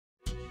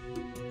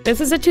This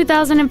is a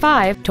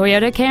 2005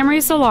 Toyota Camry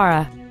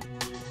Solara.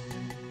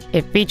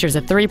 It features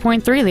a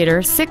 3.3-liter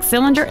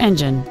 6-cylinder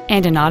engine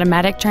and an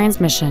automatic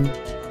transmission.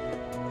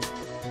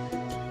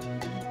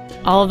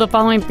 All of the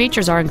following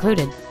features are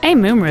included: a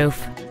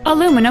moonroof,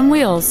 aluminum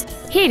wheels,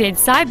 heated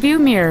side view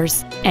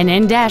mirrors, an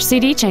in-dash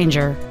CD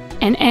changer,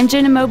 an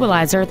engine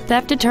immobilizer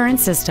theft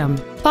deterrent system,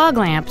 fog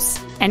lamps,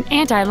 an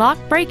anti-lock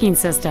braking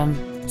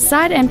system,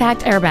 side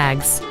impact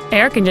airbags,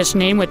 air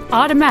conditioning with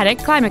automatic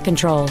climate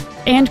control,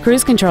 and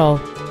cruise control.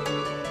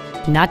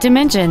 Not to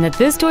mention that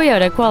this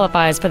Toyota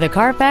qualifies for the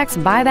Carfax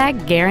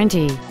buyback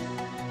guarantee.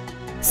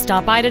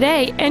 Stop by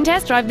today and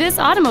test drive this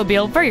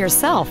automobile for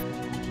yourself.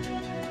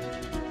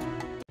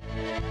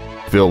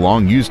 Phil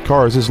Long Used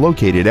Cars is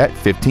located at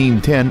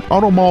 1510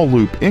 Auto Mall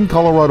Loop in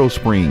Colorado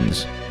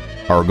Springs.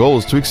 Our goal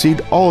is to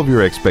exceed all of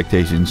your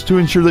expectations to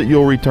ensure that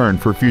you'll return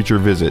for future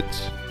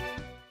visits.